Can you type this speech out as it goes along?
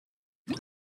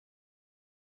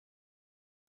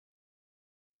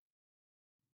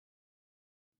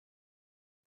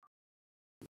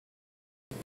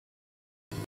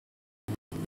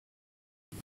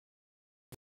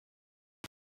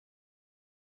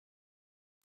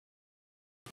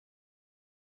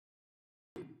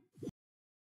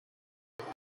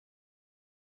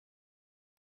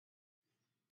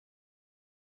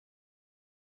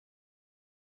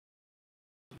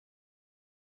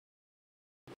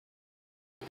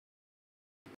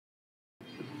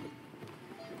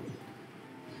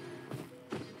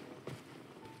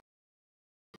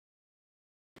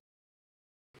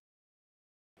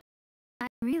I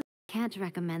really can't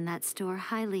recommend that store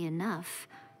highly enough.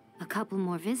 A couple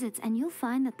more visits and you'll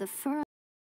find that the fur...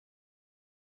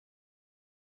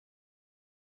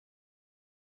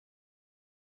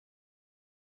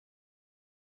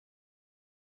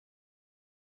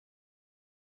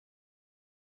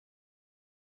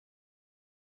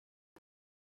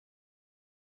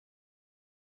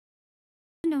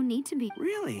 No need to be...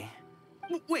 Really?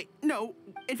 Wait, no.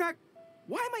 In fact,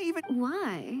 why am I even...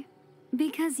 Why?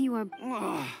 Because you are...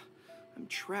 Ugh, I'm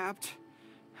trapped.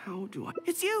 How do I...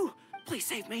 It's you! Please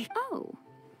save me. Oh.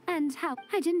 And how...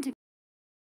 I didn't...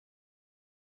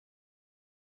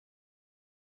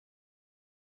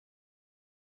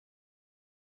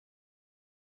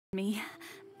 Me.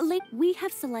 We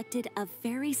have selected a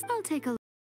very... I'll take a...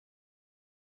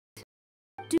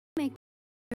 Do make...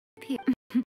 appear...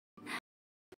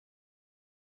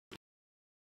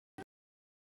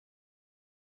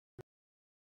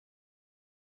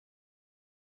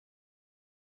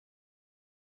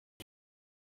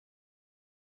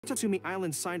 Tatsumi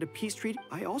Island signed a peace treaty.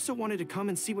 I also wanted to come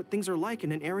and see what things are like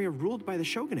in an area ruled by the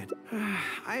shogunate.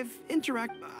 I've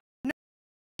interacted...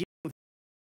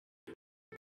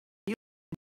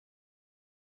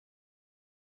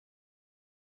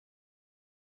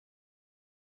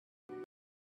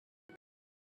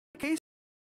 case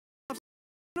of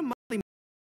a monthly...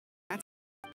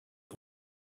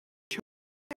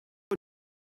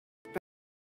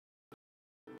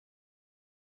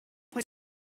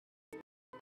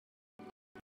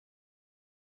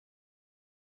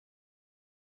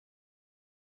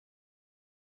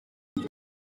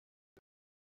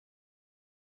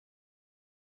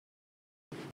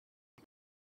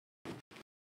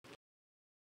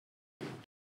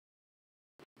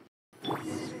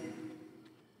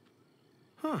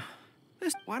 Huh.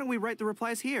 Why don't we write the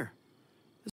replies here?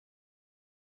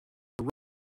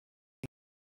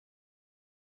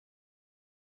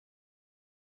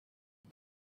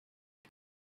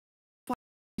 Let's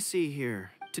see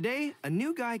here. Today, a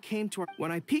new guy came to our...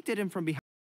 When I peeked at him from behind...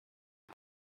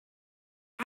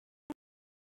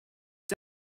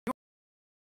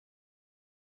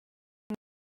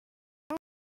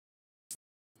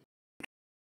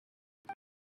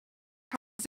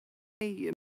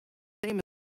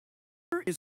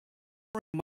 is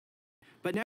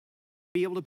but now be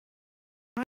able to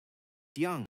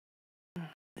young.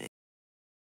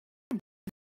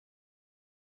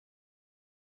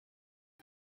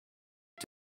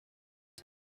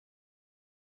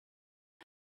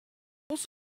 Also,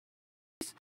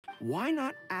 why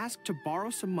not ask to borrow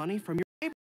some money from your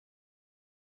neighbor?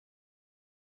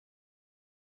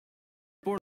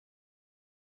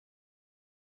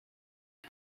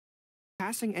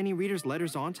 Passing any reader's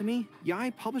letters on to me, Yai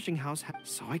Publishing House,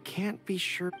 so I can't be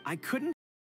sure. I couldn't.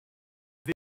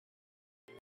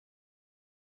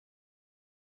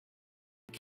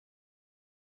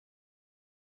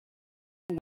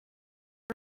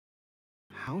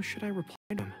 How should I reply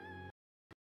to him?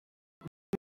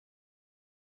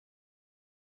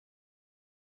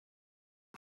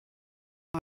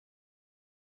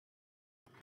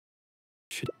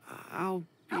 I'll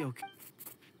be okay.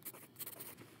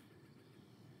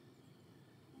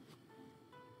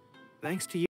 Thanks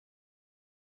to you.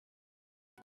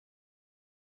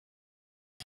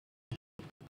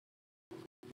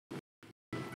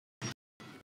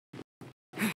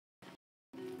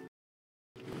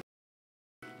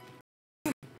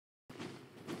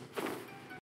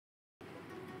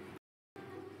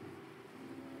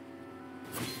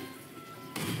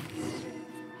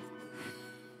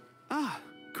 Ah,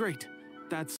 great.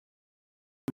 That's...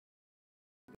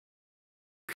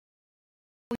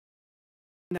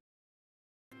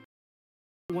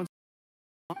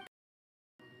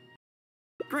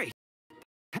 Great.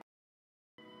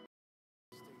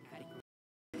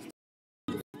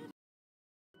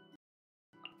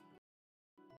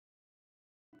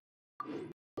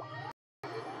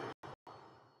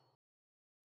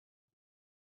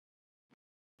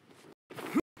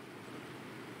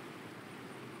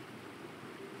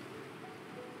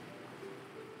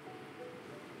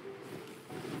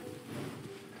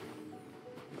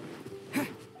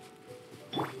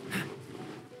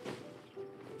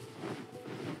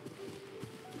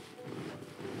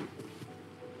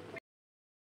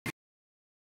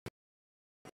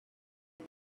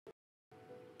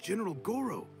 General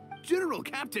Goru. General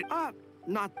Captain.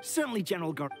 Not Certainly,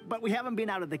 General Goru, but we haven't been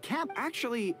out of the camp.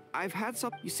 actually. I've had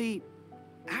some. You see,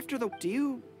 after the. Do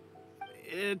you?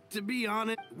 To be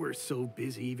honest, we're so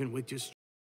busy even with just...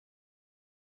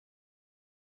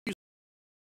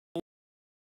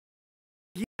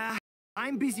 Yeah.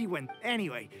 I'm busy when...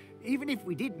 Anyway, even if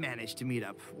we did manage to meet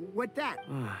up, what that?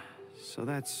 So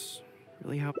that's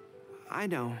really how... I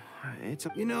know. It's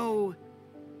a... You know,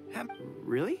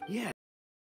 Really? yeah.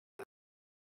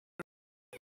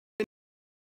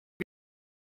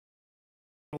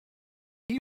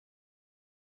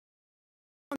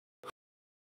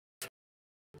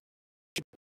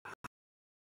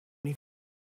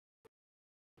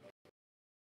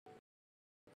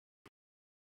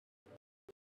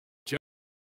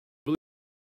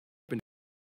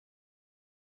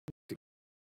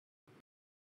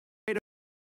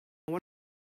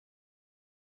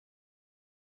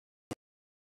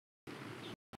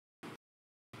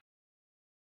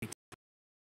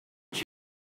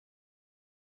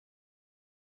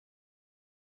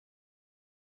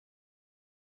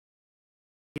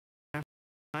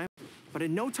 But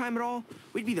in no time at all,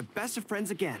 we'd be the best of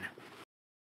friends again.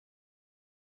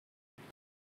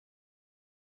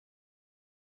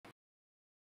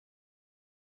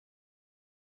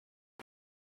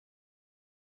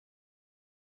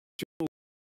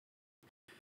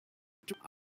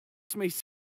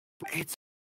 It's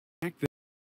the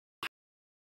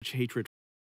hatred.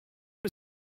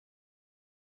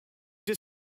 Just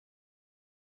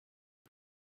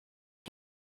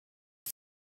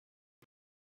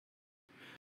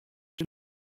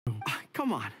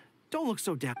come on, don't look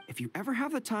so down. If you ever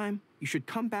have the time, you should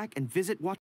come back and visit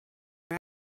what.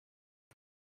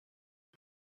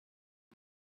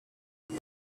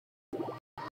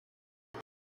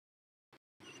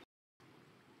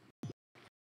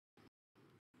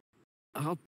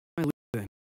 I'll my leave then.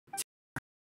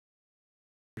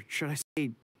 Or should I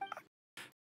say?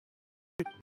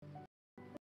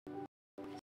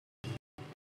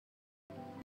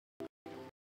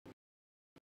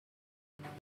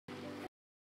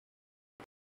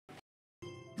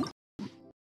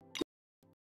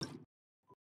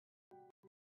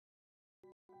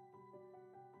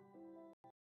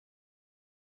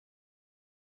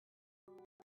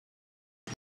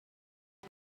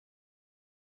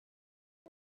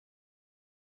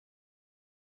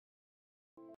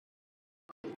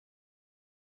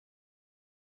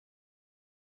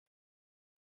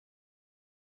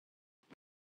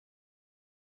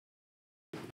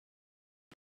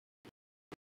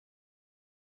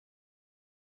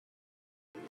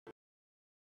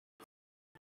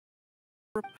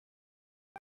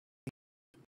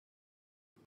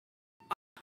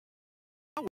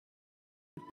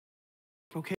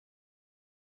 Okay.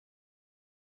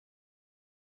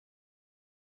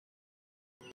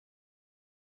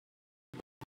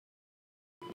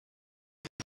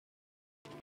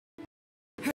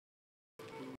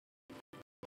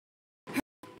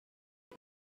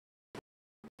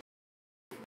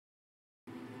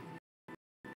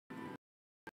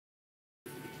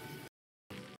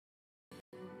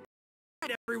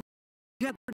 Everyone,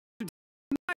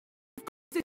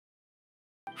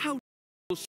 how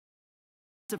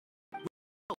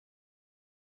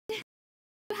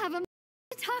You have a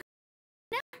to talk.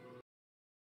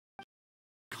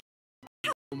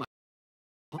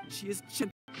 she is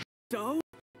so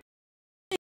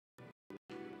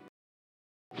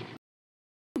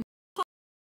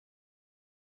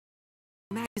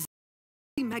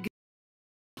magazine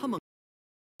come on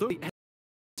 30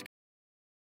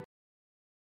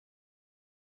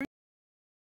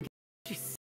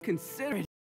 she's considerate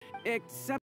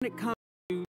except when it comes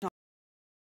to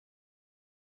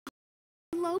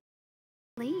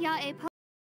Locally, ya a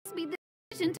be the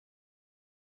decision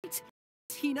to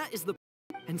Tina is the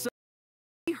and so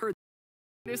he heard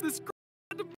is this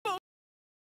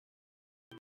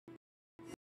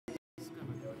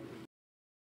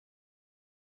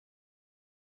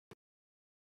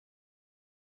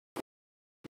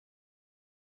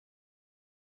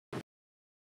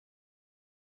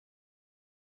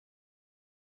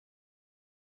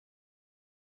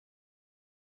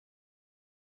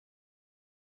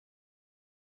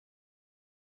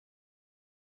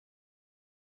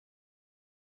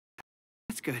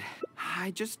That's good.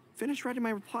 I just finished writing my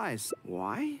replies.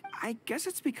 Why? I guess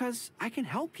it's because I can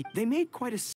help you. They made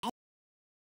quite a solid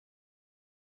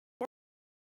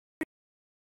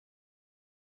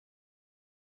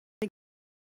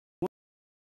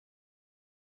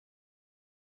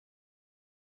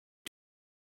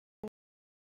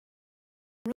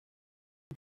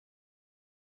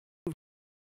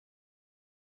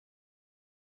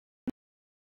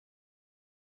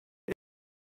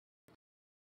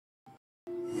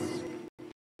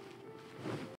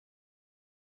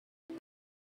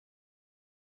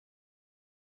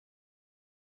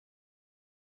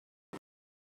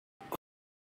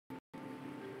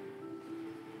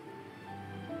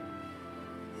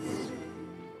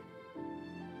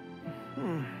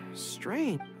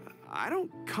Strange. I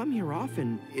don't come here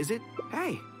often, is it?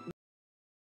 Hey!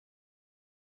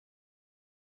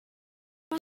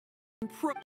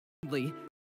 Probably.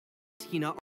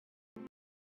 Tina.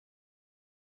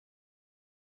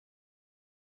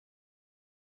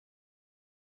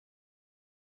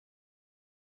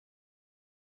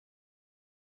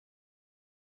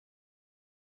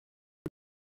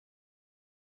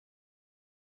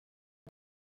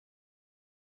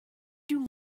 You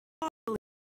lovely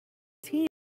Tina.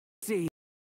 See.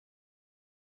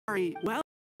 Sorry. Well,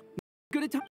 good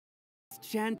at times.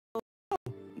 Gentle.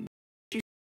 She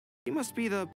must be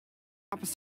the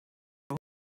opposite.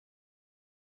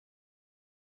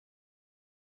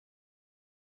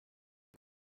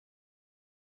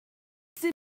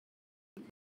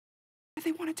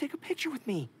 They want to take a picture with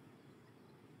me.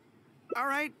 All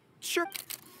right, sure.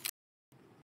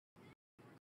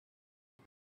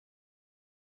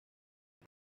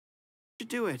 Should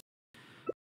do it.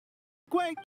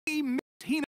 Great, Miss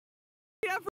Tina.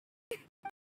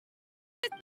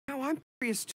 Now I'm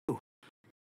curious too.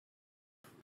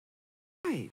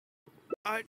 Why?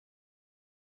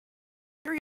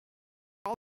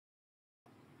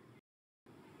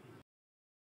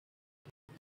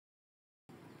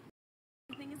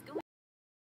 Everything is going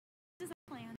as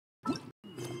planned.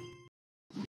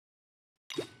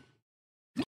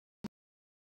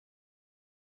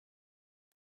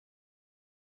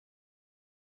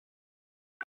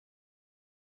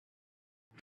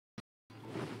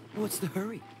 What's the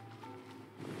hurry?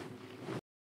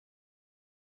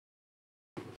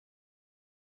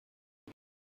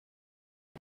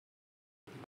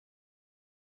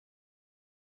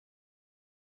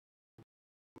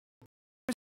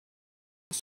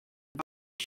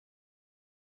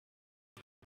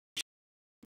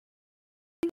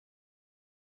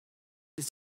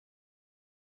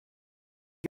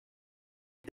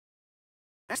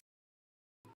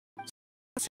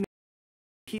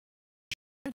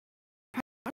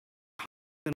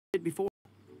 Than I did before.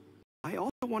 I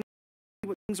also want to see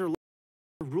what things are like.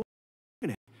 Rule in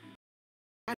it.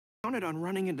 I counted on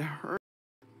running into her.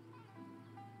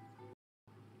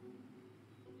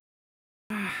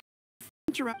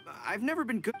 I've never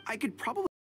been good. I could probably.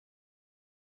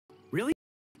 Really?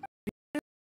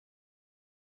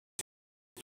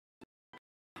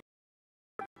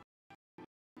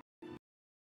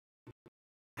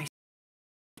 I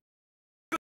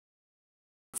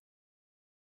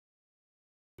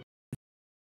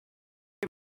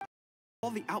all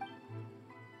the out.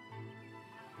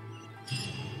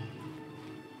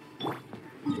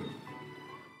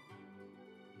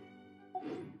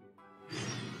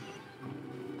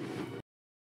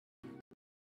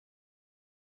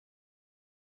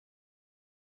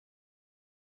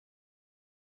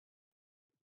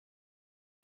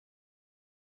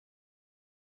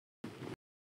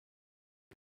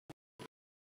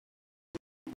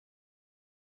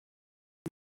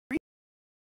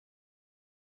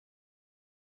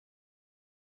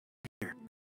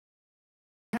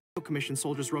 Commission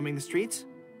soldiers roaming the streets.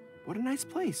 What a nice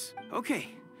place. Okay,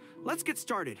 let's get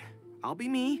started. I'll be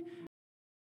me.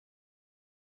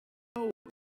 Oh.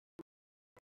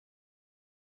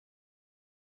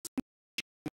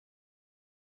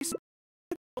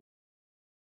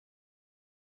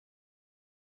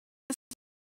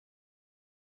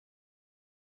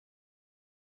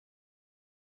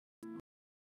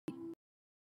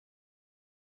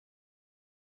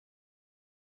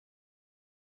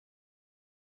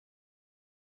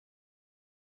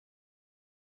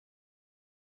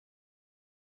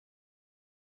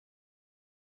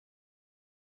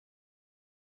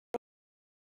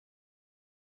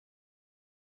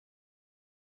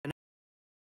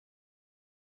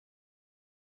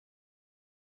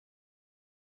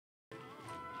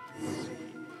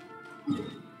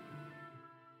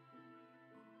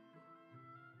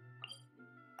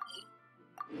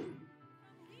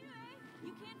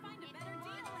 You can't find a better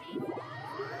deal.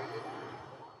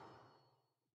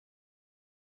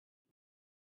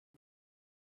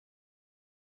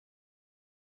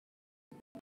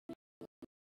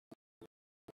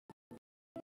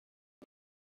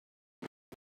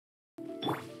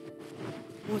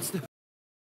 What's the...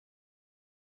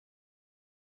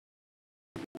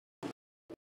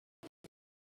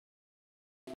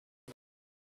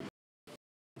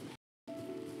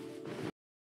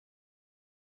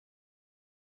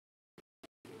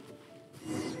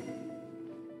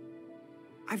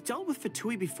 I've dealt with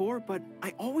Fatui before, but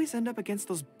I always end up against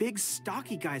those big,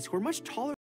 stocky guys who are much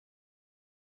taller.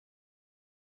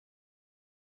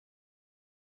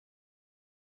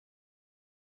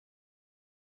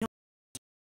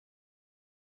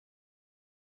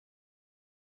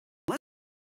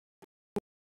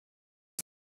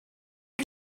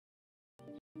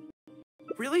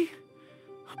 Really?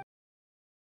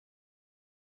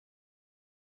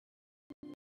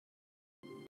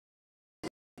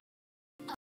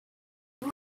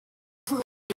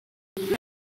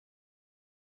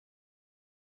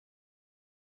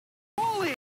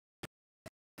 Holy!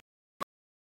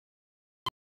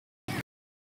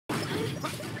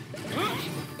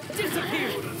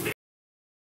 Disappear!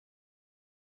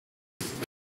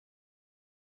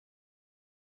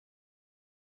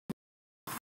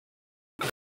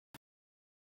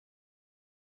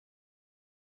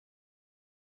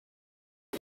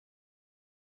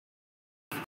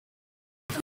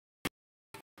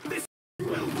 This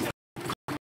will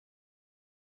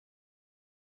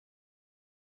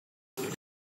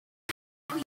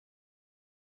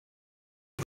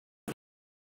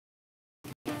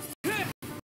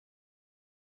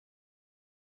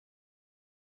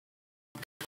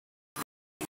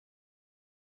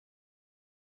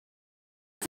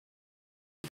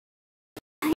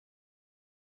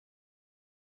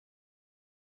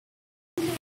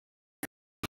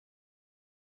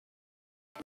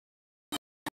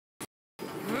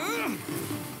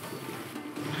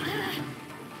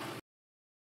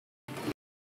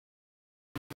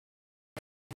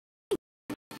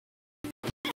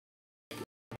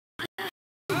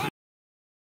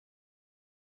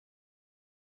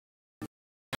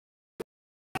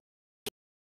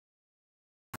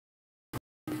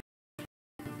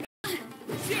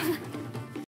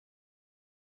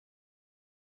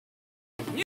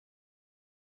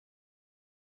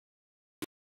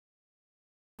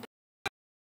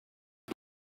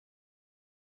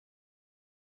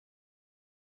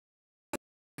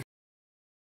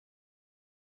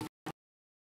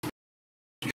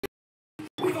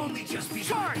We've only just begun.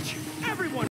 Charge!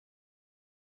 Everyone!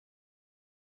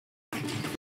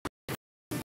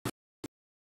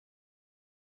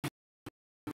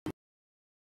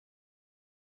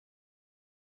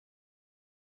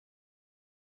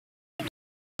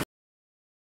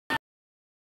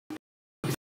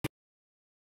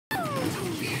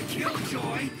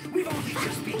 Killjoy! We've only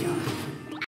just begun.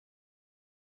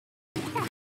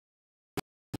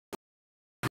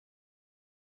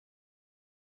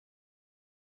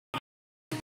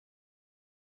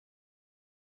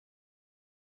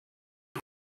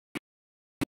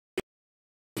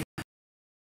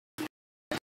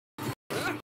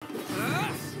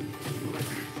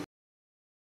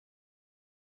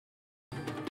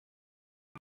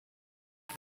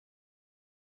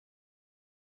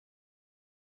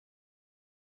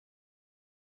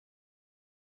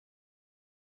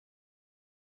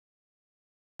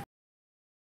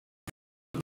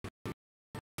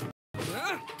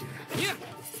 Yeah.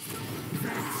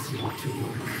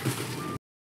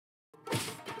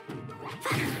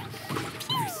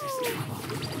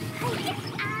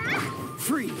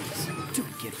 Freeze!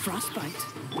 Don't get frostbite.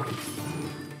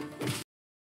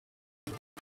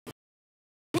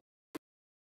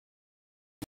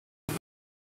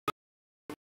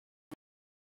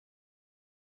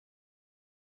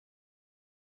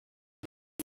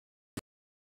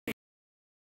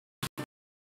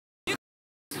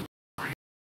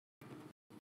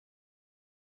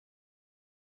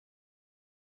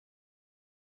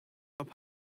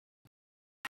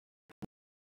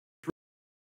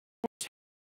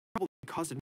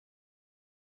 Cousin.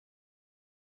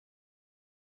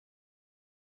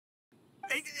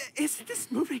 Isn't this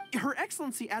movie? Her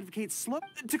Excellency advocates slow.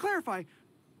 To clarify,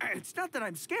 it's not that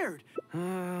I'm scared.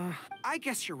 I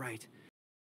guess you're right.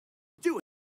 Do it.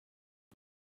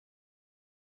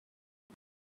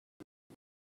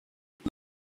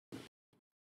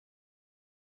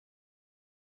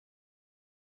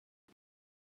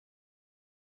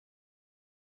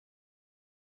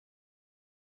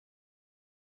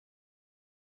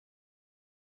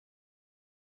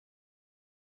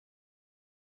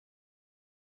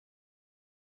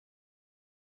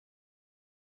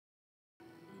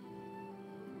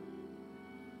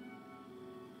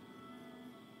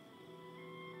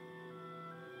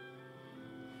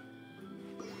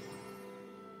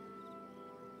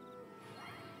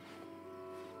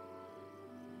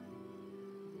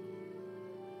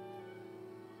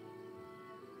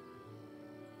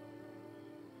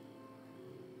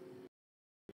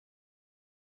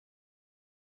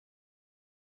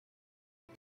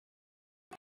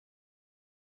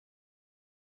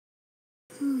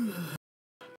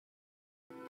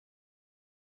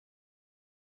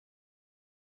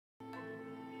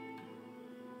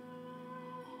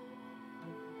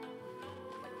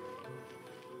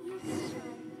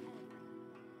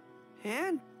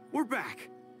 And we're back.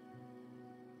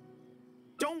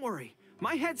 Don't worry,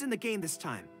 my head's in the game this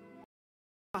time.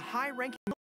 a high-ranking...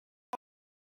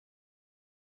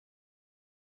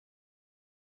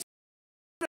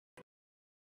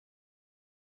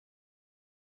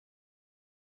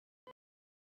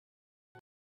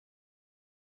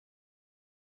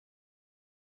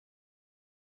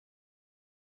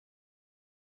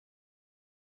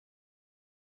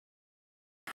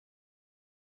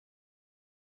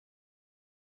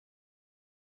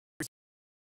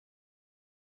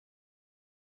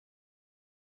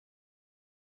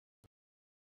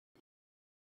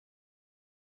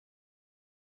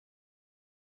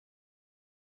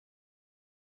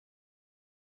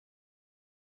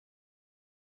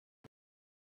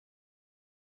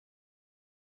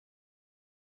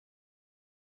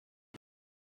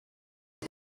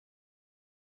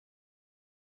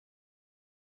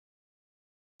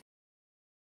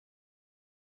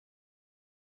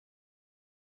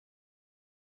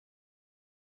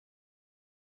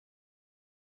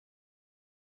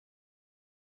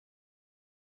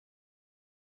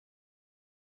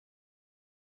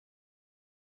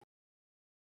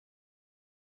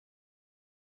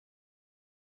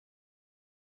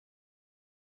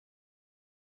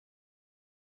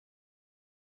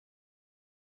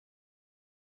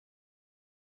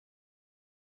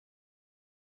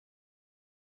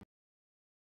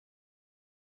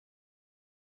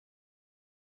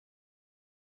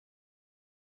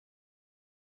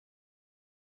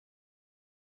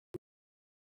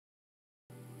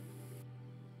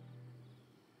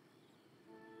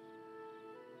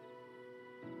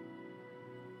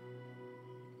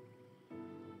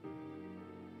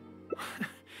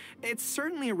 It's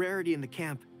certainly a rarity in the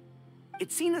camp.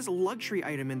 It's seen as a luxury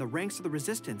item in the ranks of the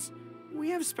Resistance. We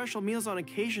have special meals on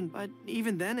occasion, but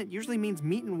even then it usually means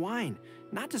meat and wine,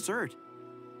 not dessert.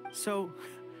 So,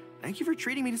 thank you for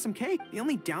treating me to some cake. The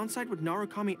only downside with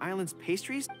Narukami Island's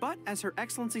pastries, but as Her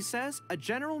Excellency says, a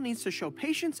general needs to show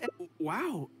patience and...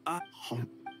 Wow,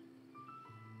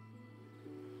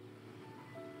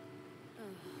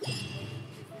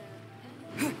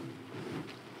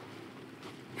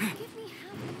 Give me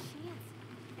half a chance,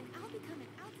 and I'll become an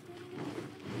outstanding...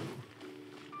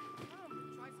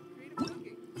 Try some creative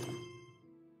cooking.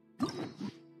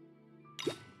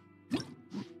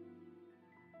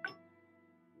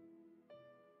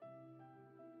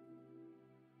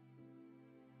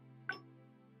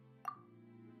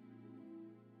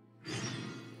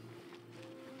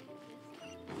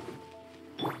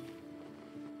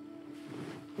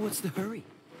 What's the hurry?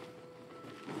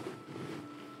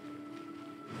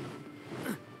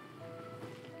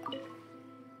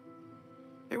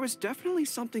 There was definitely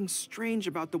something strange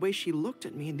about the way she looked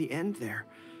at me in the end there.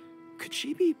 Could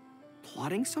she be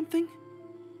plotting something?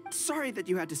 Sorry that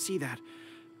you had to see that.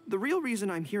 The real reason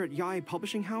I'm here at Yae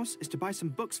Publishing House is to buy some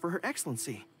books for Her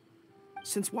Excellency.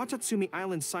 Since Watatsumi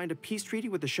Island signed a peace treaty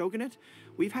with the shogunate,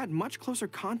 we've had much closer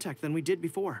contact than we did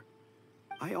before.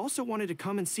 I also wanted to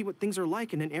come and see what things are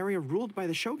like in an area ruled by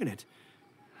the shogunate.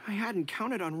 I hadn't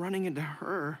counted on running into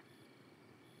her.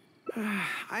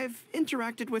 I've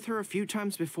interacted with her a few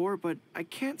times before, but I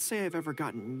can't say I've ever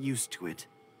gotten used to it.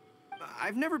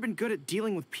 I've never been good at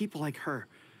dealing with people like her.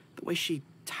 The way she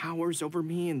towers over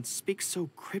me and speaks so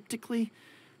cryptically.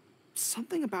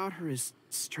 Something about her is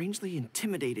strangely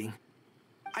intimidating.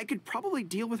 I could probably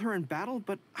deal with her in battle,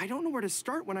 but I don't know where to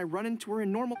start when I run into her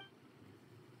in normal...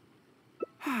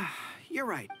 You're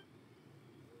right.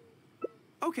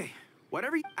 Okay,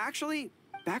 whatever Actually,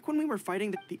 back when we were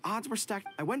fighting, the odds were stacked.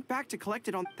 I went back to collect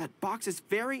it on... That box is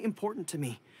very important to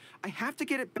me. I have to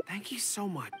get it back. Thank you so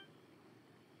much.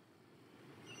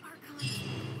 Archon,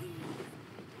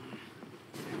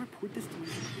 Did I report this to my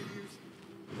superiors?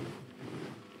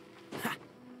 Ha!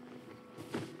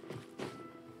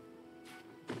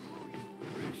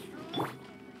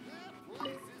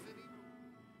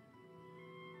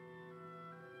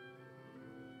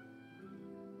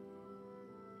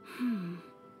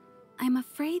 I'm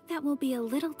afraid that will be a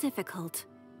little difficult.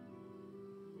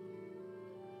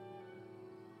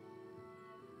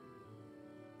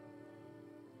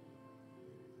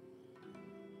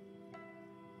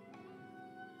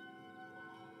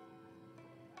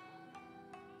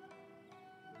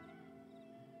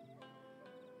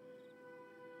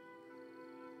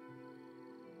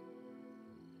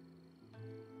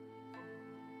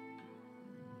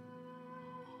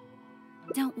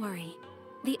 Don't worry.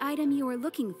 The item you are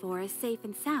looking for is safe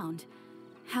and sound.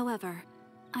 However,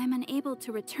 I'm unable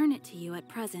to return it to you at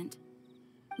present.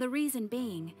 The reason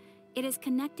being, it is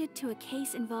connected to a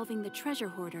case involving the treasure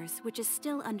hoarders, which is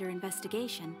still under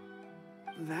investigation.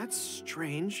 That's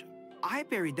strange. I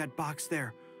buried that box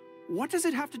there. What does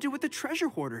it have to do with the treasure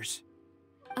hoarders?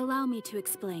 Allow me to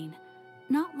explain.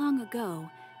 Not long ago,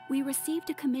 we received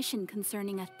a commission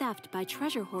concerning a theft by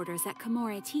treasure hoarders at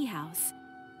Komore Tea House.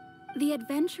 The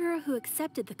adventurer who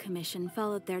accepted the commission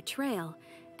followed their trail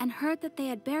and heard that they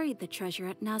had buried the treasure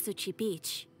at Nazuchi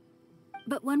Beach.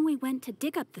 But when we went to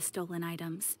dig up the stolen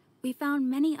items, we found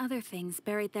many other things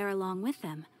buried there along with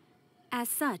them. As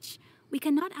such, we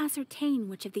cannot ascertain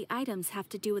which of the items have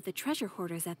to do with the treasure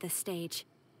hoarders at this stage.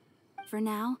 For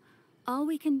now, all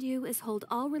we can do is hold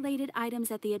all related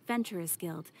items at the Adventurers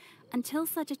Guild until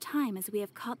such a time as we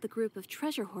have caught the group of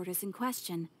treasure hoarders in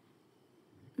question.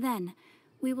 Then,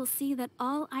 we will see that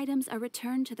all items are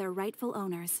returned to their rightful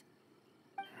owners.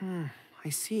 I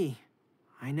see.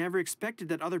 I never expected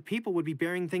that other people would be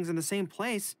burying things in the same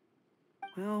place.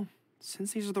 Well,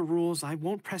 since these are the rules, I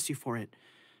won't press you for it.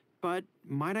 But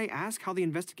might I ask how the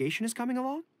investigation is coming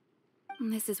along?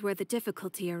 This is where the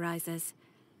difficulty arises.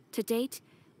 To date,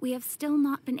 we have still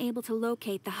not been able to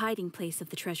locate the hiding place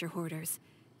of the treasure hoarders,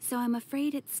 so I'm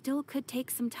afraid it still could take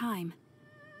some time.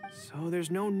 So there's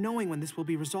no knowing when this will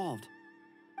be resolved.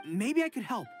 Maybe I could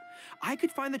help. I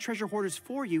could find the treasure hoarders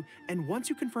for you, and once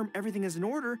you confirm everything is in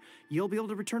order, you'll be able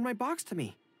to return my box to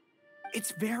me. It's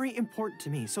very important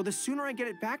to me, so the sooner I get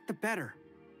it back, the better.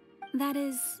 That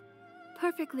is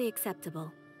perfectly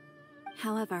acceptable.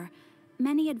 However,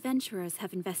 many adventurers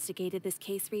have investigated this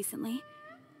case recently.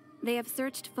 They have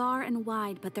searched far and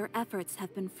wide, but their efforts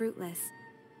have been fruitless.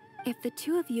 If the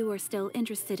two of you are still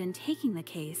interested in taking the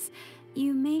case,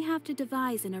 you may have to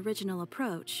devise an original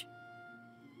approach.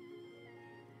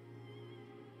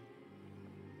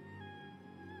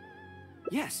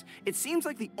 Yes, it seems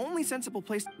like the only sensible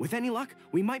place. With any luck,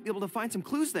 we might be able to find some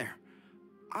clues there.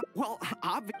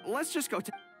 Let's just go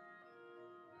to...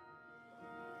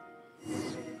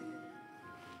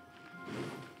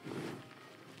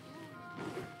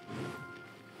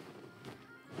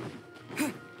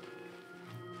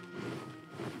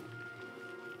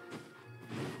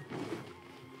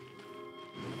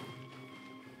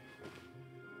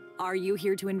 Are you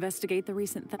here to investigate the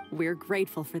recent theft? We're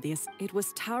grateful for this. It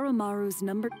was Tarumaru's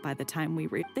number by the time we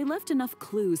read. They left enough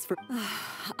clues for...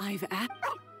 I've asked...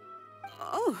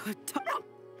 Oh,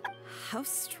 how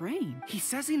strange. He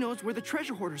says he knows where the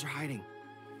treasure hoarders are hiding.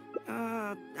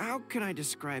 How can I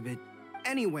describe it?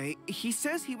 Anyway, he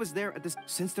says he was there at this...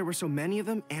 Since there were so many of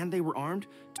them and they were armed...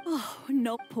 Oh,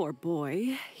 no, poor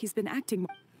boy. He's been acting...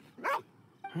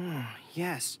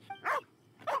 Yes.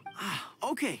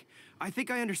 Okay. I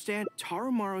think I understand.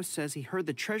 Tarumaru says he heard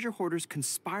the treasure hoarders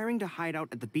conspiring to hide out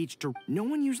at the beach. No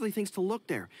one usually thinks to look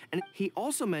there. And he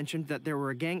also mentioned that there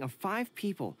were a gang of 5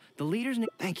 people. The leader's name...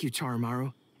 Thank you,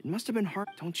 Tarumaru. It must have been hard.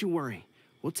 Don't you worry.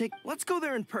 Let's go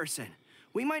there in person.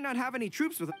 We might not have any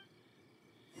troops with...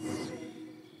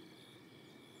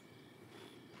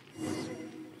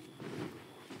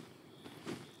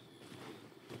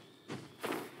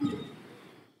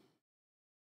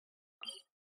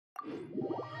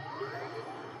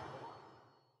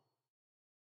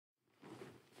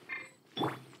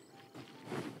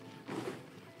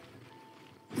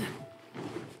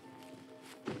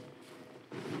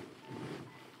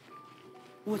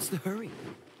 What's the hurry?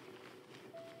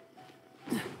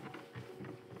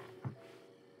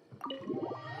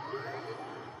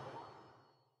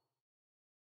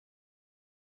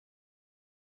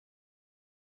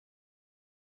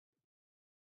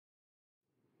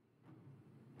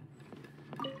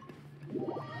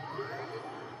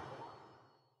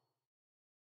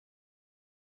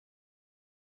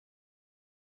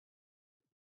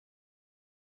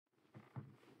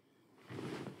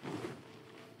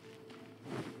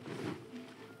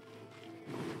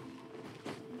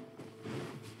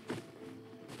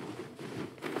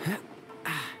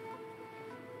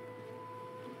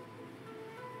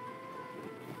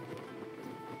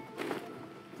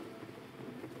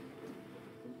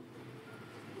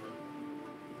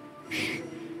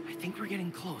 I think we're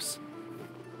getting close.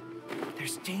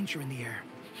 There's danger in the air.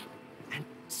 And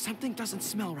something doesn't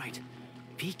smell right.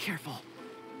 Be careful.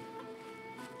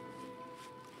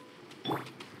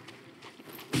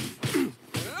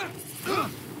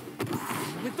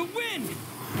 With the wind!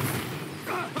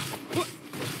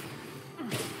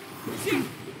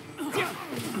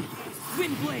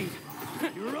 Wind blade!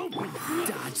 You're open!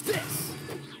 Dodge this!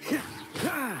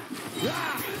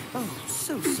 Oh,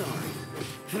 so sorry.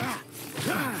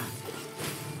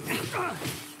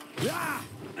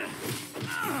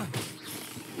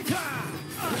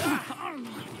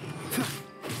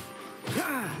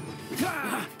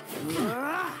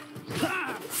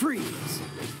 Freeze!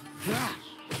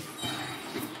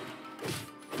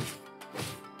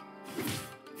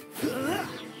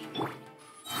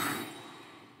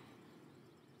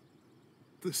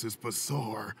 This is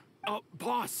bizarre.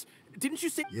 Boss, didn't you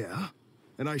say— Yeah?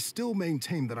 And I still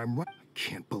maintain that I'm right. I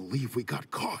can't believe we got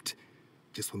caught.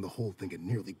 Just when the whole thing had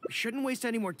nearly— We shouldn't waste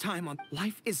any more time on—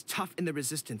 Life is tough in the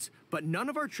Resistance, but none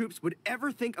of our troops would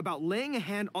ever think about laying a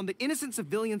hand on the innocent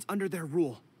civilians under their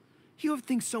rule. You have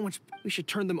things so much— We should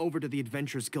turn them over to the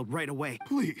Adventurers Guild right away.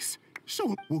 Please, show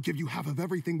them. We'll give you half of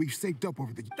everything we've saved up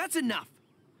over the— That's enough!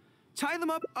 Tie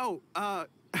them up—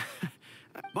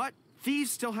 but thieves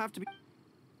still have to be—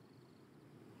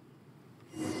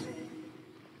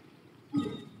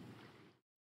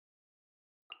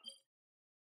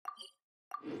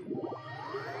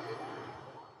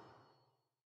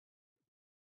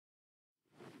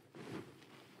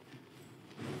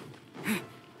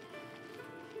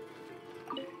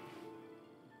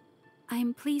 I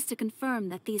am pleased to confirm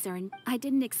that these are I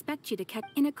didn't expect you to catch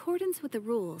in accordance with the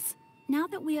rules. Now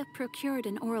that we have procured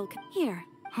an oral here.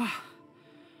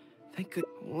 Thank good.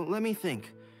 Well, let me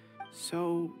think.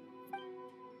 So...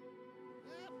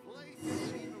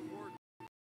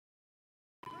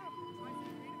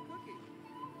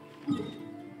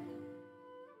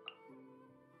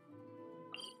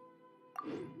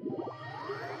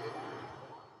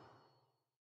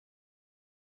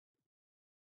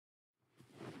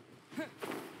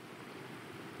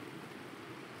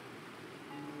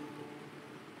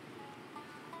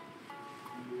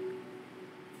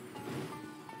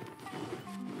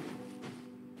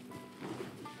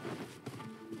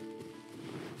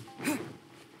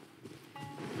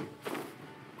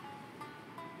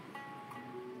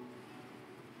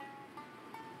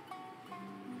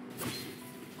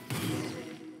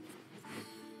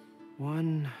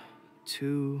 One,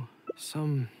 two,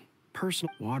 some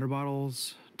personal water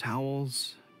bottles,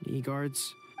 towels, knee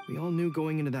guards. We all knew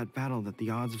going into that battle that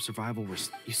the odds of survival were—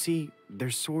 You see,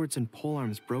 their swords and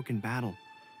polearms broke in battle.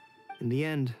 In the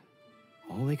end,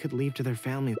 all they could leave to their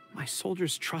family. My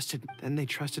soldiers trusted, then they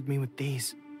trusted me with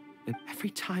these. And every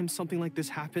time something like this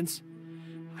happens,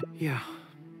 yeah.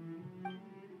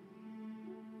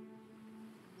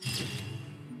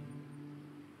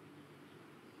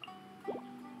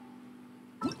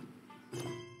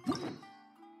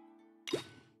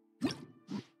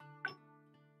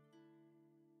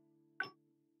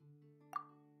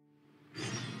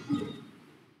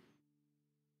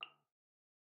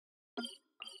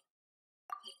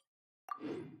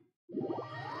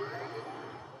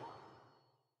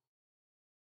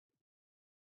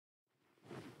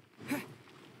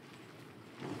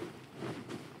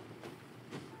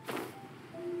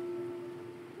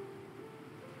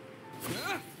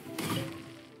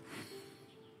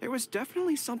 There was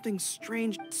definitely something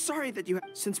strange. Sorry that you—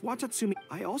 Since Watatsumi,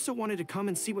 I also wanted to come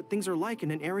and see what things are like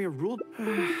in an area ruled—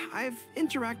 I've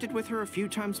interacted with her a few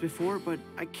times before, but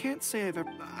I can't say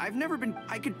I've never been—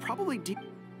 I could probably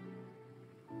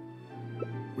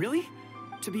Really?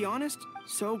 To be honest,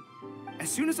 so,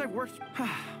 as soon as I've worked—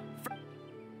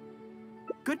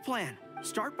 Good plan.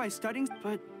 Start by studying,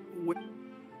 but—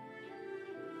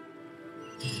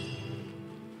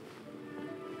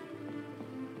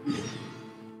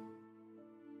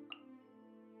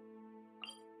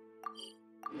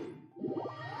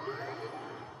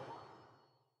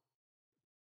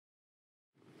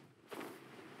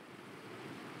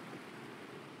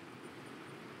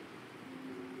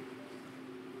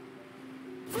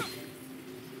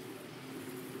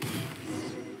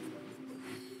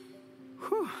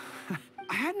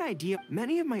 I had an idea.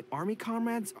 Many of my army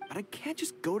comrades, but I can't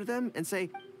just go to them and say—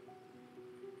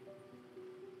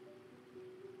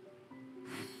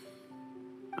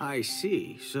 I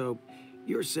see. So,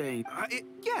 you're saying...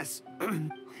 yes.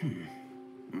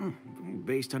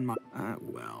 Based on my...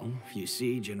 well, you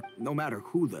see, no matter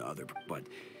who the other... But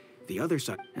the other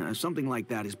side... something like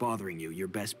that is bothering you. Your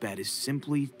best bet is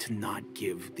simply to not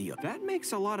give the... That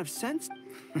makes a lot of sense.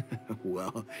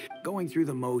 Well, going through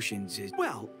the motions is...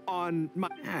 Well, on my...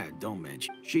 don't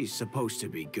mention. She's supposed to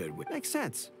be good with... Makes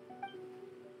sense.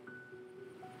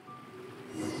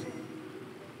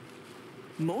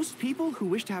 Most people who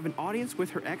wish to have an audience with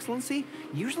Her Excellency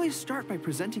usually start by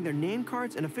presenting their name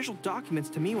cards and official documents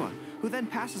to Miwa, who then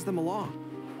passes them along.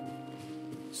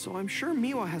 So I'm sure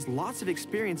Miwa has lots of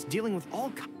experience dealing with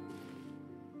all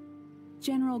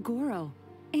General Goru,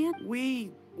 and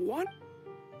we want...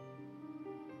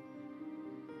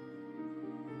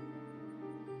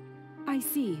 I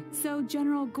see. So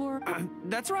General Goru...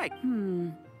 that's right.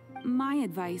 My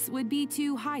advice would be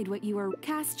to hide what you are.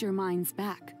 Cast your minds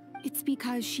back. It's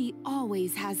because she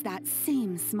always has that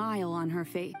same smile on her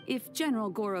face. If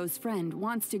General Goru's friend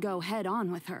wants to go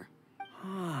head-on with her.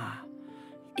 Ah.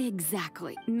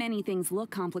 Exactly. Many things look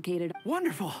complicated.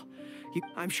 Wonderful.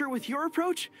 I'm sure with your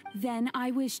approach, Then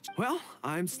I wished. well,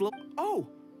 I'm slow. Oh,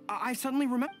 I suddenly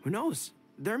remember. Who knows?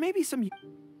 There may be some.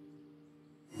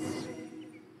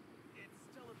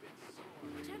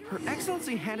 Her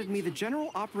Excellency handed me the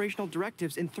general operational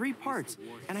directives in 3 parts,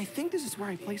 and I think this is where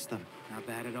I placed them. Not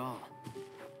bad at all.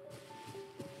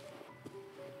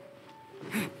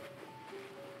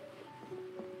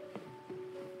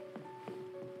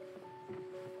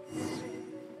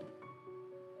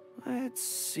 Let's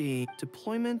see.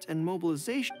 Deployment and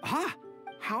mobilization. Aha!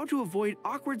 How to avoid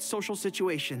awkward social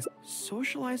situations.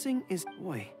 Socializing is.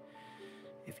 Boy.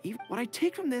 If even. What I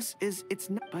take from this is it's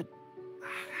not. But.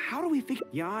 How do we figure.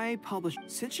 Yai published.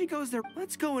 Since she goes there,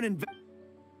 let's go and invest.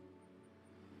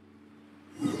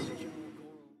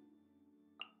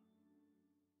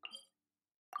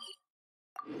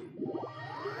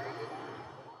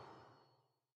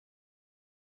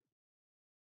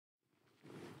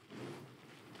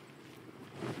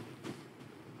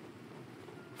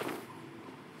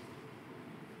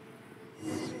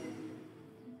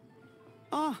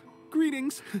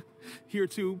 Greetings. Here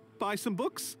to buy some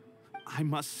books? I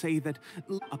must say that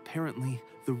apparently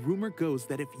the rumor goes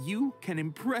that if you can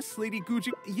impress Lady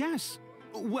Guji, yes.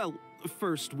 Well,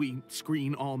 first we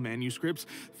screen all manuscripts,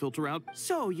 filter out.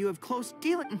 So you have close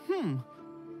dealing.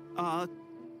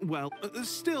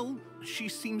 Still, she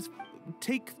seems.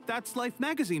 Take That's Life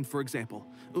magazine, for example.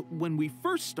 When we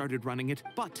first started running it,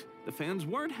 but the fans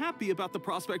weren't happy about the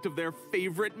prospect of their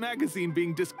favorite magazine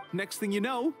being Next thing you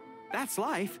know, That's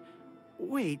Life.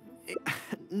 Wait,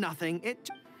 nothing.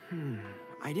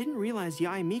 I didn't realize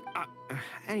Yai Meek.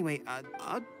 Anyway,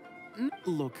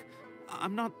 look,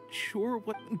 I'm not sure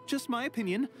what. Just my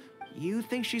opinion. You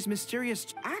think she's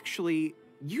mysterious? Actually,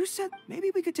 you said maybe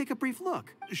we could take a brief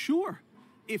look. Sure,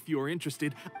 if you're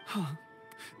interested.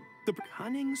 The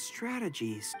Cunning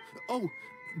strategies. Oh,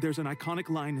 there's an iconic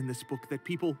line in this book that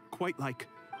people quite like.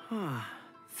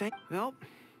 Well,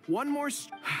 one more.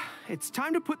 It's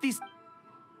time to put these.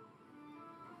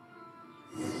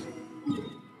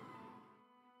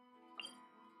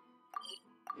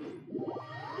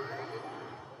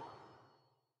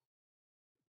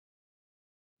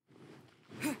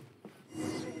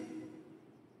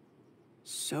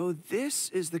 So this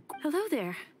is the. Hello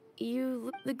there.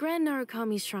 The Grand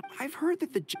Narukami Shrine. I've heard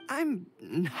that I'm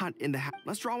not in the.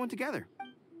 Let's draw one together.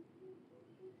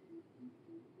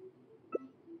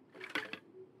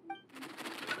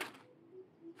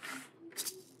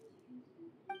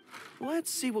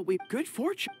 Let's see what we. Good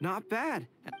fortune. Not bad.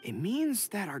 It means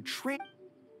that our trade.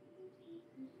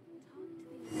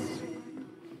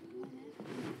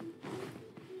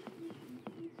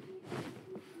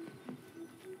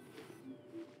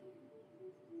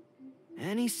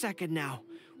 Any second now,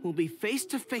 we'll be face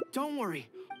to face. Don't worry,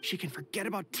 she can forget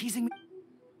about teasing me.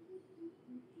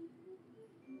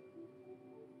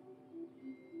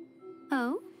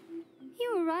 Oh?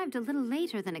 You arrived a little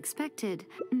later than expected.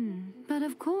 But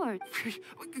of course.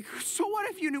 So what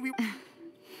if you knew we...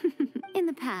 In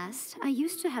the past, I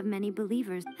used to have many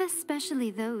believers,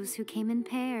 especially those who came in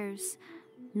pairs.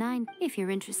 9, if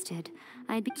you're interested.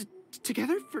 I'd be...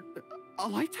 Together for a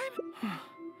lifetime?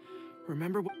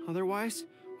 Remember otherwise?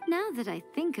 Now that I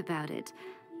think about it,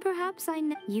 perhaps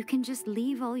you can just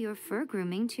leave all your fur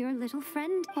grooming to your little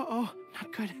friend. Uh-oh,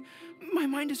 not good. My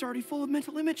mind is already full of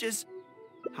mental images.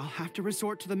 I'll have to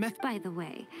resort to the meth. By the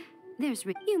way,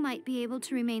 you might be able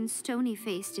to remain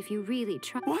stony-faced if you really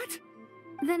try. What?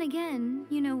 Then again,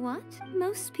 you know what?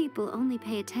 Most people only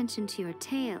pay attention to your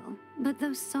tail, but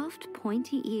those soft,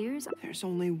 pointy ears... There's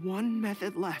only one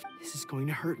method left. This is going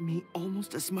to hurt me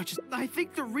almost as much as... I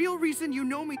think the real reason you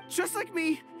know me, just like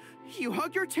me, you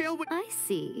hug your tail when... I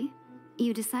see.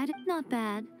 You decided not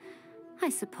bad. I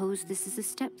suppose this is a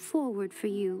step forward for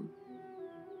you.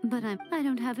 But I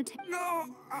don't have a tail. No!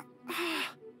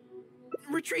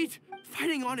 Retreat!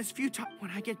 Fighting on is futile. When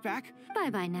I get back...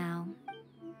 Bye-bye now.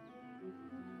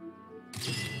 Talk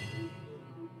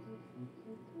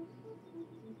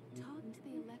to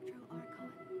the Electro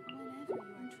Archon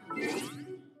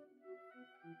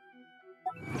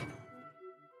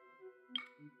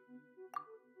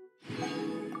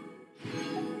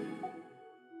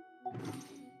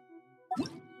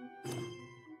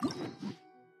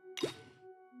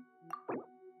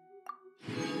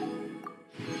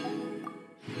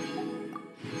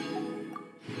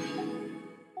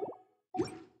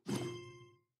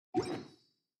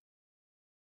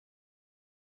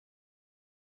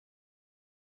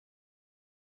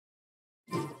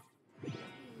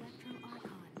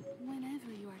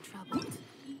whenever you are troubled. Whenever you are troubled.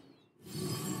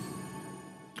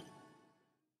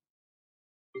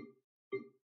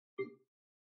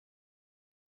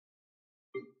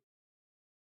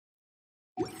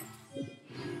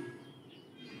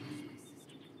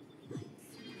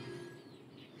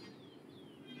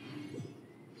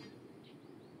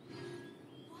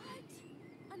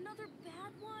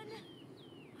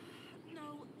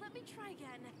 Let me try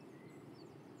again.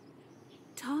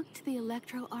 Talk to the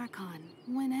Electro Archon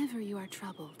whenever you are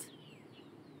troubled.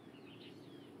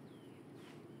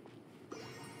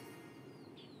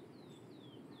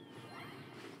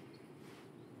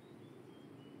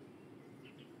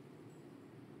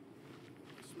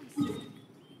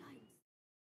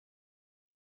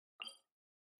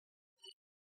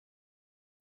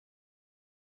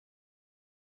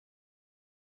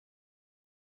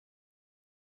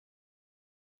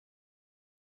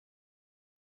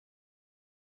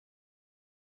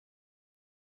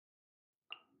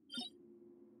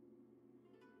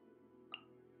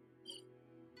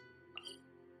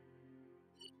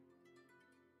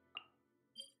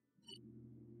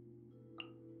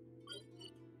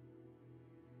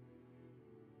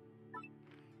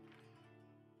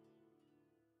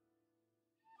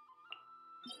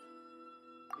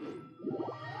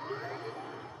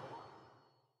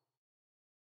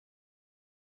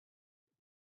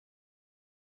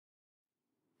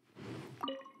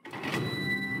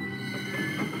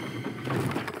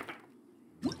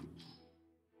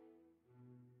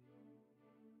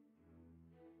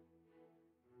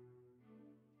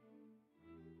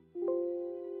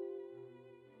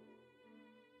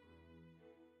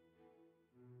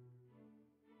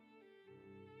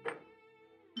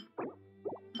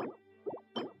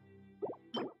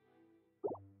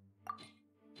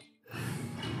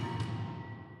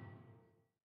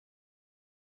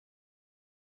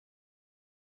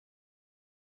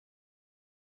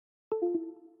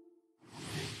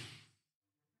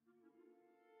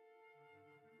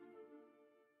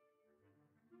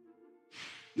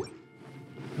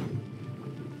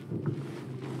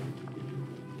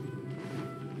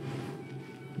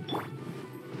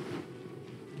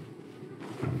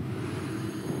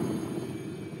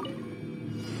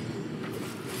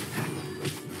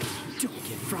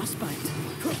 Frostbite.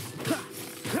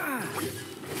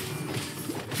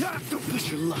 Don't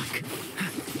push your luck.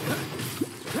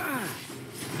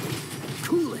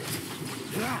 Cool it.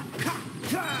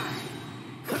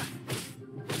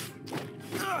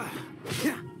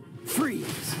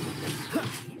 Freeze.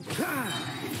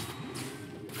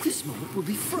 This moment will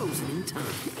be frozen in time.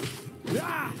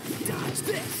 Dodge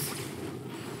this.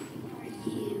 Are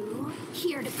you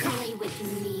here to play with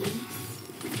me?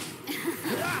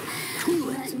 Cool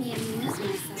it. Let me amuse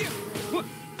myself a little.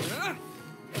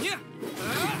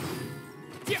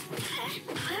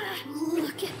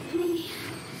 Look at me.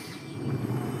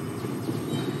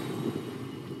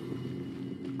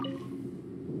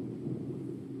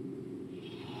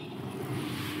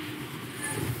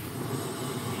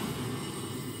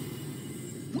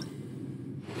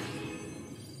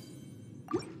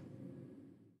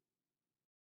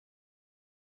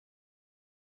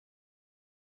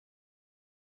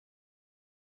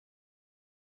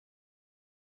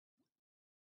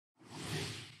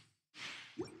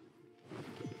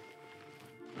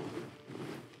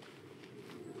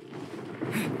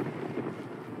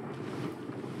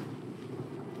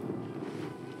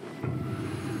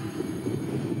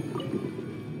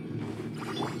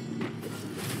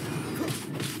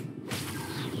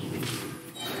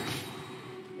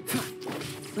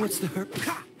 What's the hurt?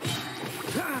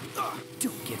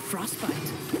 Don't get frostbite.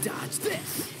 Dodge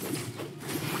this.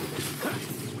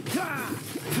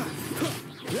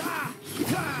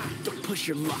 Don't push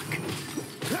your luck.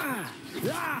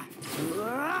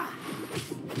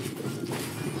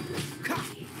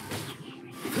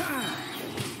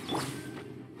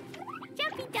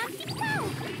 Jumpy Dumpty go!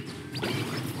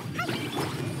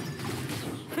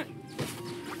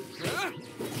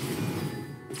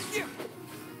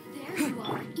 There you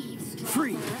are, eavesdropper.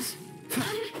 Freeze.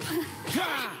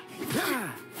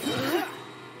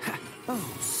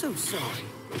 Oh, so sorry.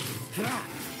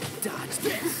 Dodge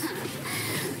this.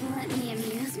 Let me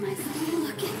amuse myself.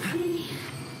 Look at me.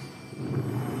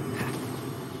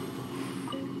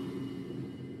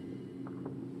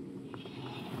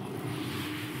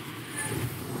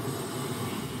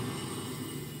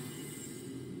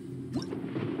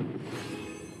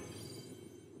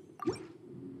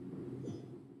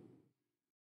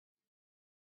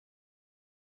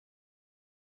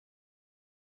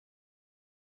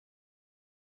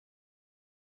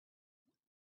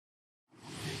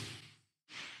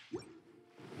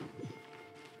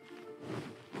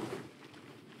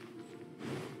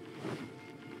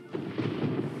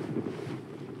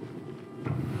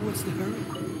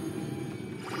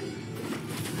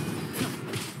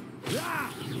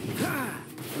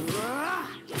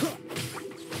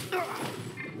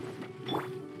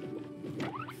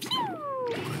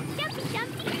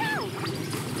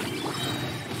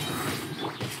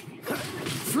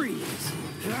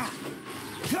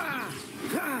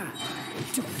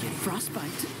 Don't get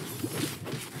frostbite.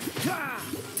 Ha!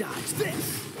 Dodge this.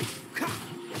 Ha!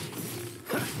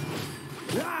 Ha!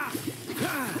 Ah!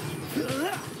 Ha!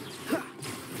 Ha!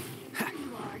 Ha! You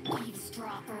are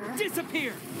eavesdropper.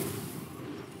 Disappear!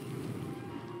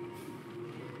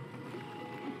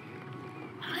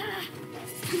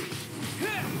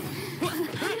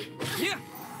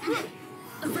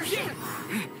 Over here.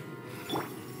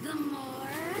 The more,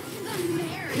 the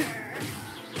merrier.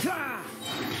 Ha!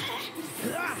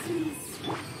 Ah!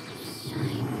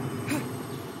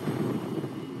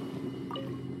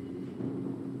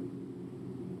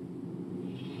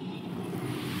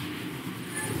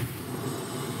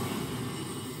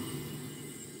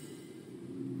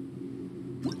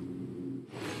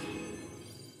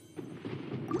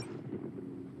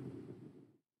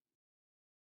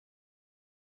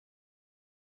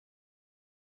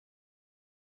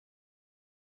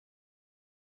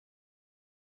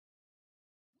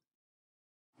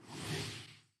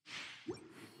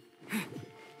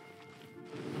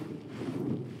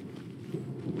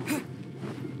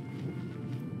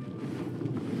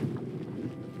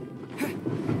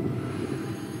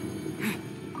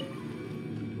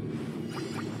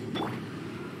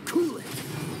 Cool it.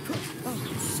 Oh,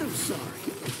 so sorry.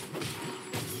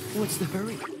 What's the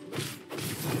hurry?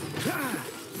 Ah!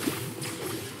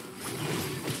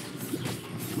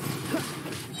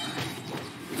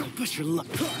 Don't push your luck.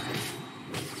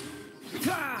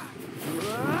 Ah!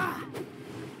 Ah!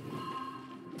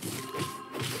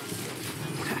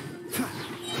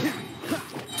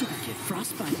 Don't get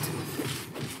frostbite.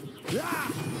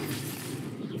 Ah!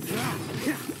 Ah!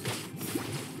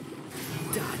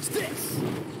 Dodge this.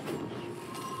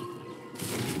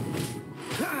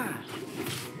 Ah!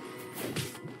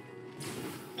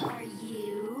 Are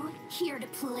you here to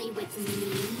play with me?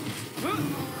 The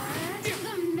more, the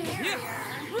merrier.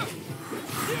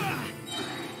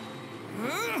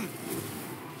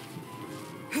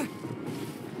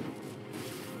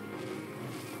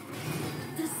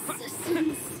 The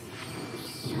systems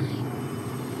shine.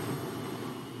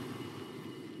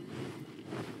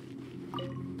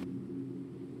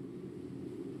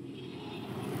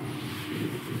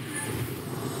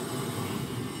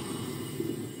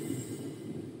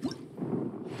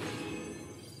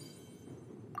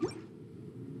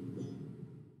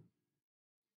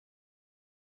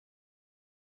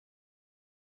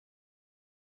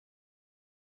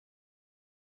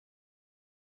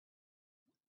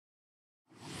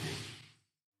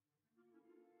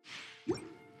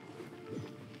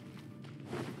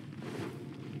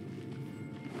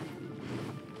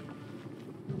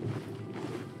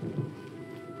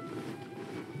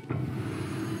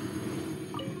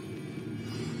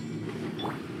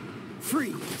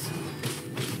 Freeze!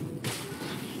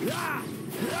 Ah!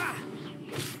 Ah!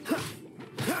 Ha!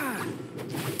 Ha!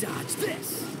 Dodge this!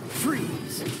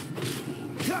 Freeze!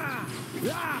 Ah!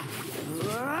 Ah!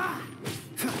 Ah!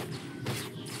 Ha!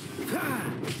 Ha!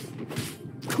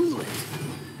 Cool it!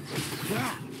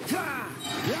 Ah! Ah!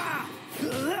 Ah!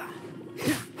 Ah!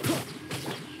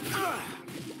 Ah!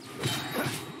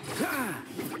 Ah! Ah!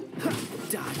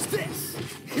 Dodge this!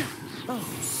 Oh,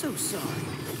 so sorry.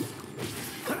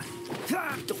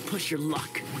 Don't push your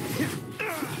luck. There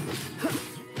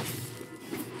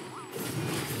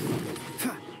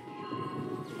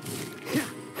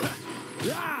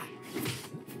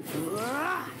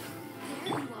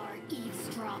you are,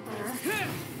 eavesdropper.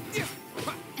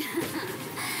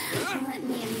 Let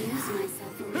me amuse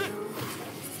myself a little.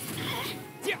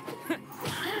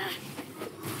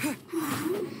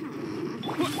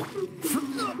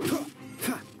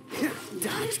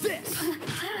 Dodge this!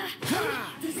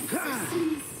 The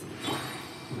systems.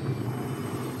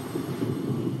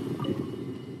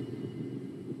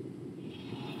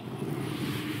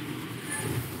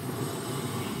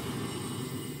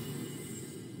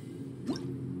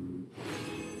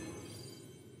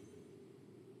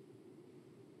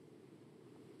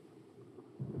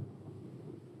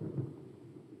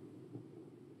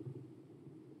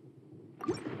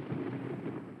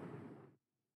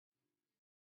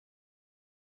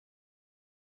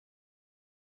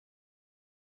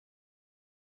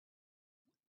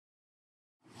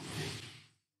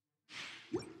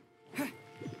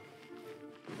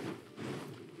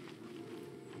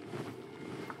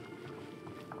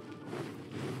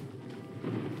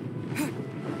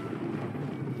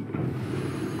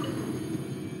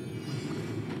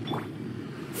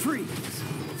 Freeze!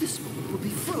 This moment will be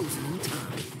frozen in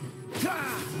time.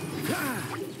 Ah! Ah!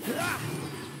 Ah!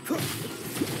 Huh.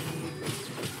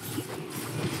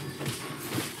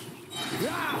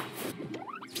 Ah!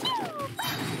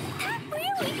 That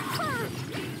really hurt!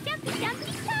 Jumpy,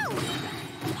 jumpy, go!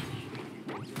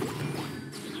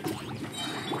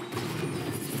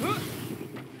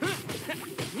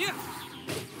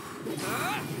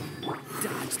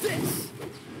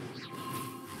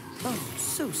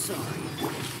 sorry.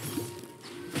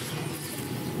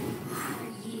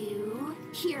 Are you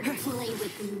here to play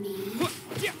with me?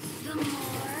 The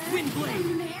more, Wind blade.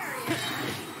 the merrier.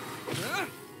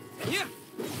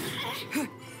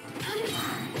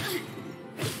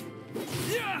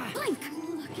 Blink!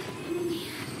 Look at me.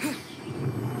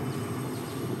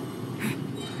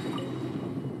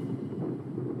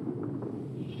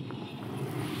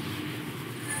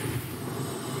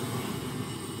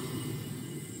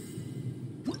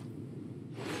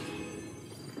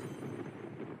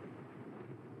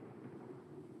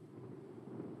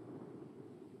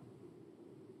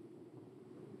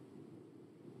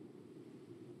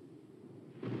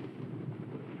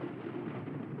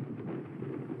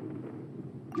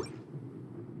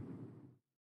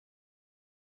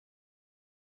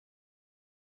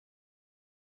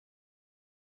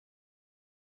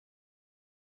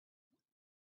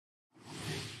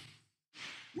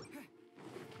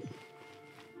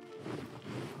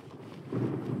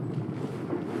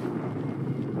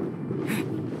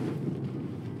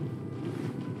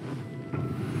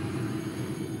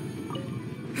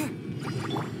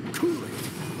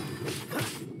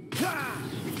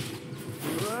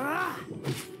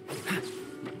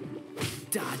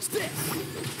 Dodge this!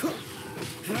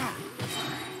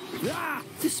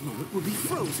 This moment will be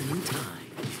frozen in time.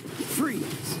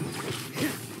 Freeze!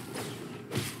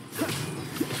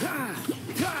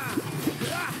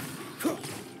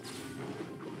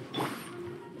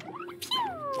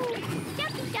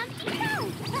 Jumpy, jumpy, go!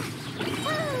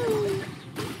 Woo!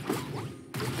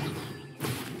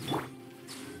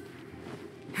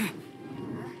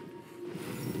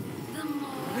 The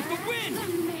more, With the wind! the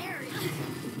merrier.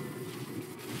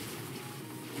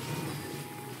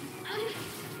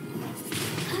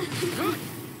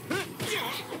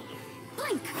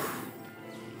 Blink!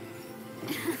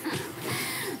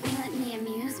 Let me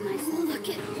amuse myself. Look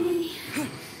at me.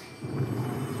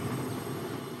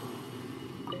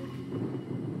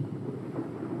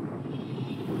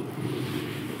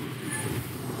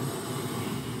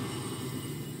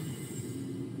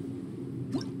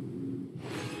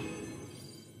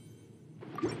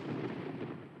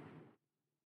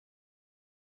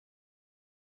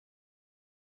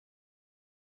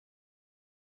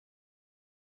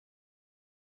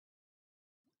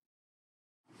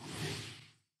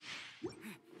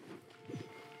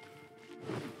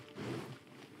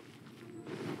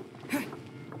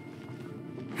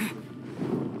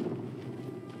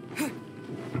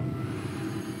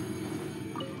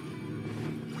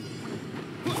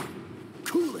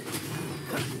 Cool it!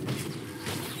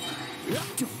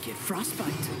 Don't get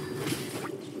frostbite.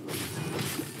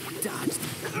 Dodge.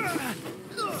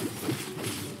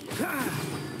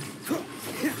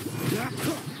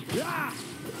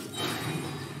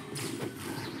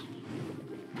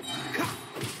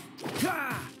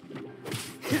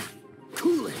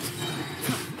 Cool it!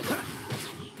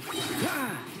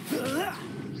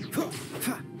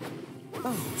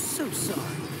 Oh, so sorry.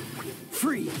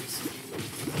 Freeze!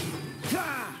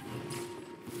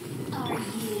 Are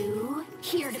you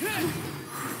here to blink?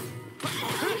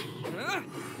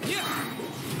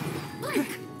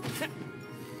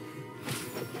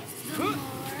 The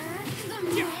more, the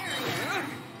merrier.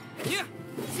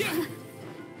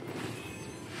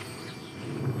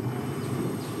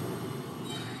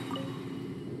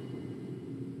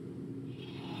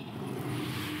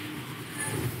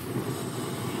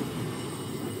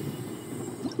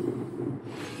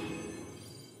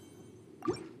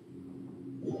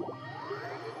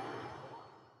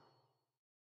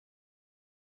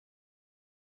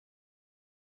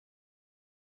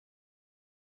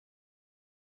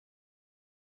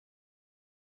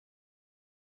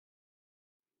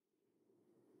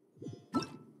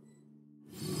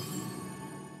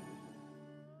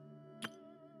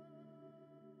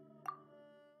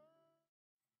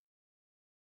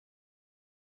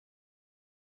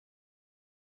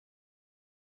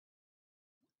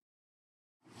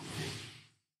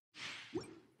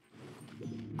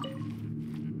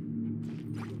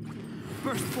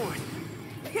 Burst forth!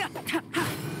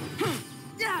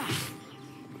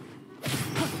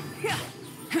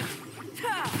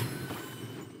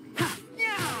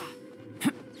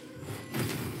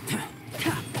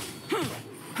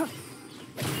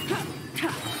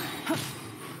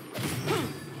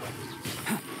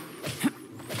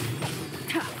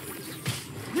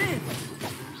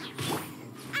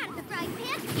 Out of the frying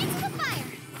pan, into the fire.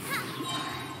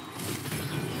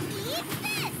 Eat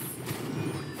this.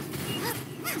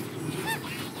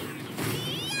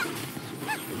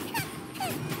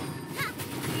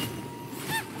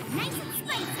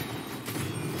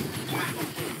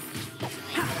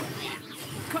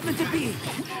 to be!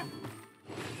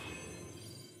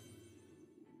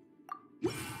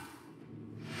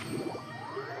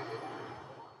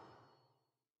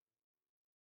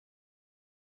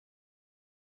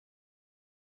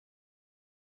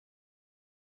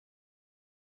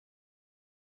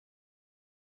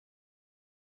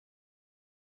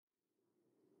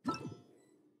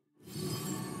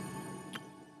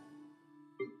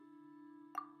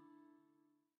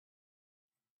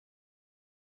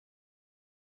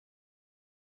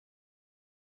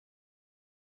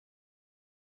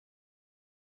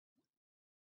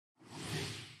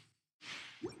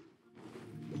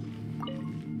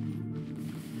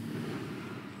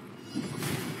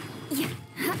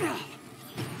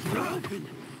 You're open!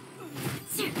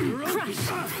 You're open!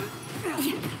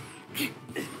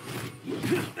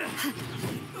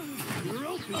 You're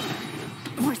open!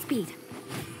 More speed.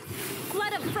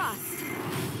 Flood of frost.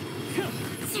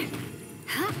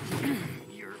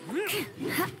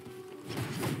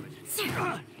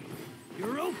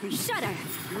 You're open! Shudder.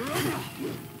 You're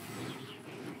open!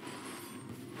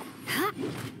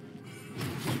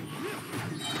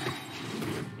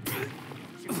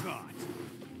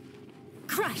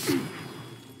 Crush.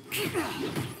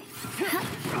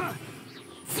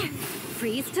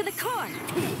 Freeze to the core.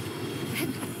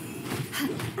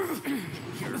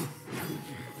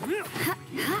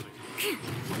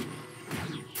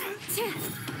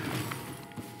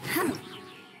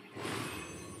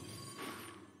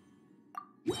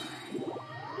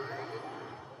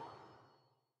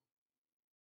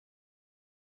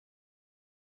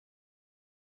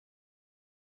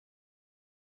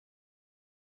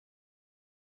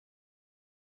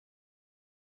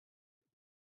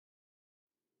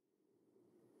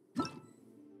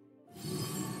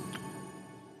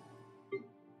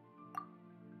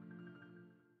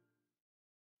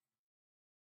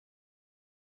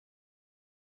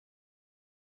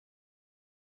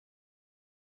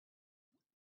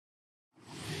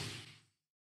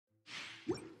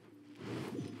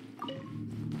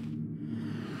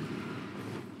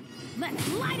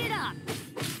 Let's light it up!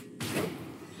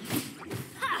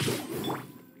 Ha!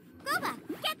 Goba,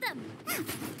 get them!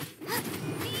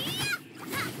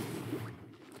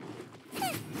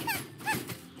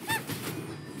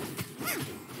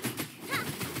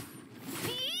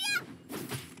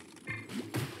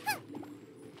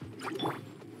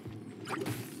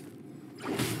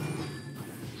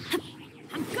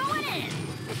 I'm going in!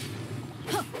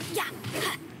 Huh, yeah!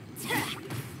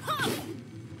 Huh.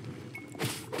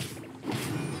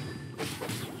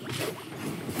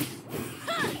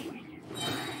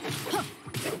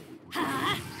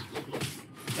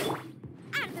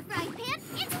 Out of the frying pan,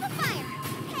 into the fire!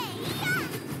 Hey-ya!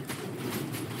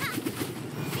 Ha!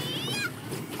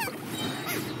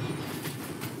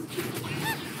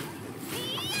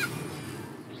 Hee-ya!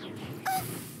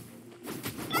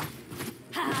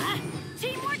 Ha!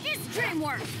 Teamwork is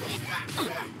dreamwork!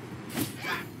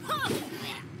 Huh.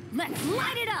 Let's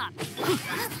light it up!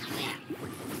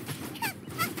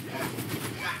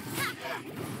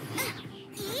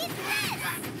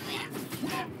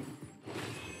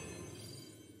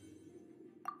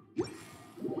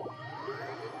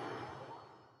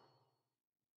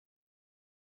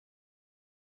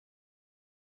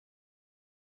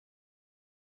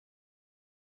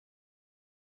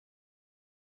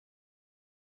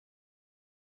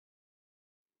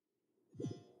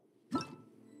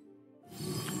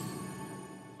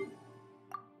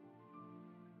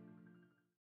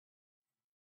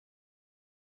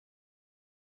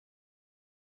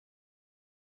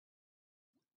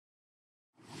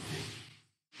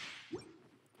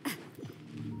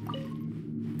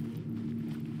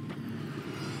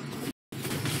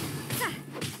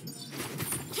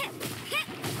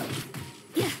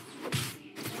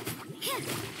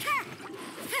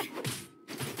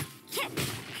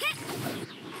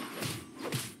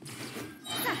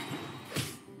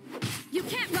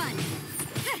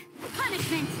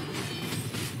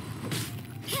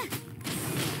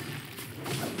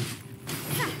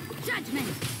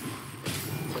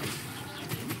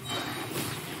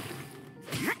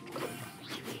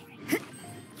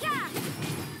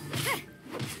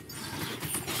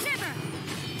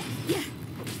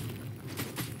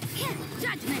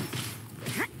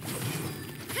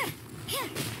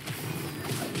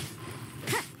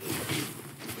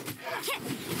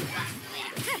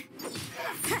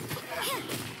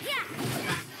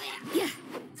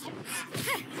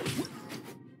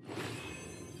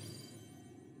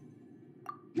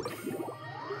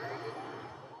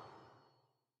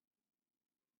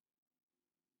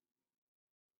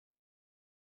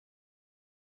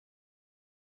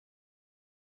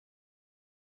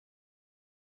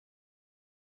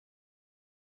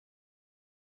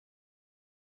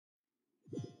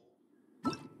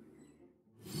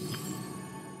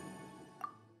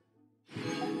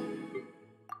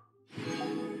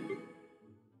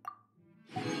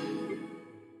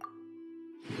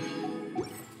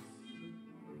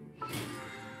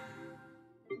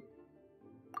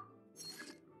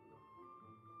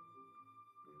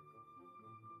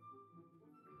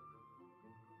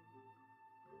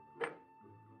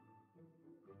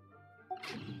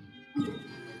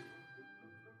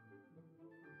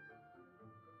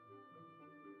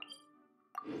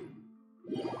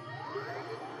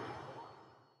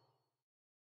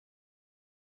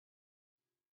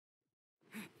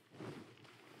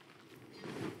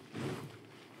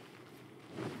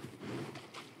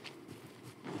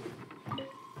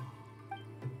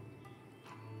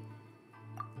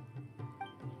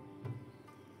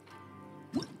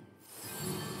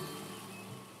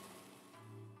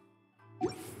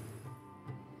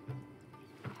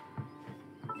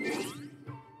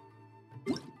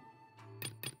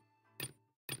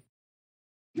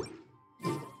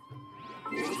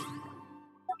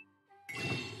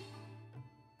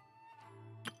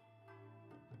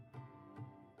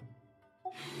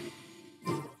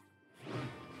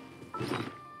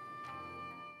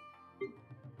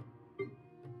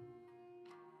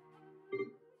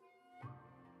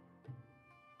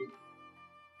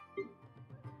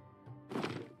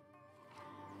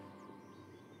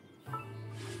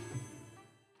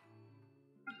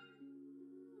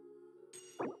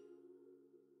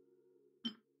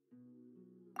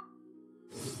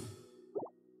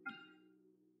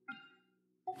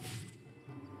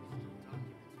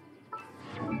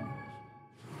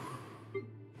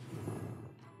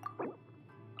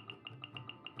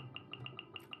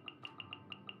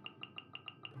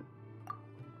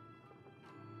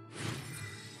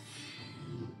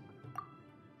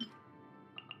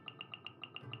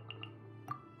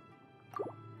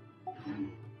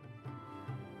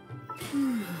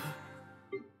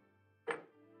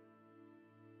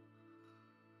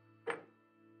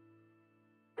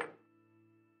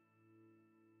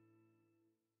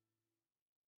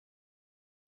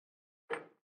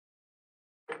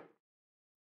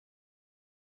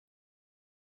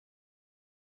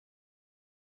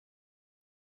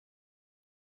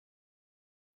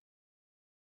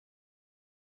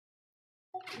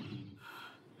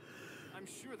 I'm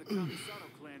sure the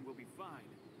Kamisato clan will be fine.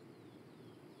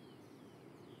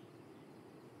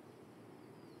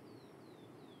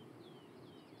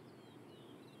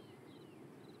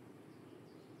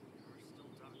 There are still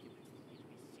documents that need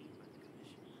to be seen by the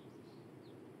Commissioner.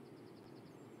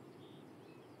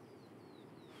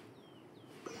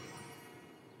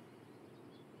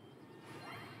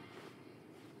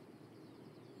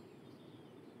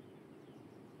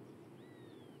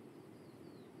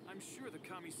 I'm sure the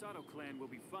Kamisato clan will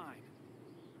be fine.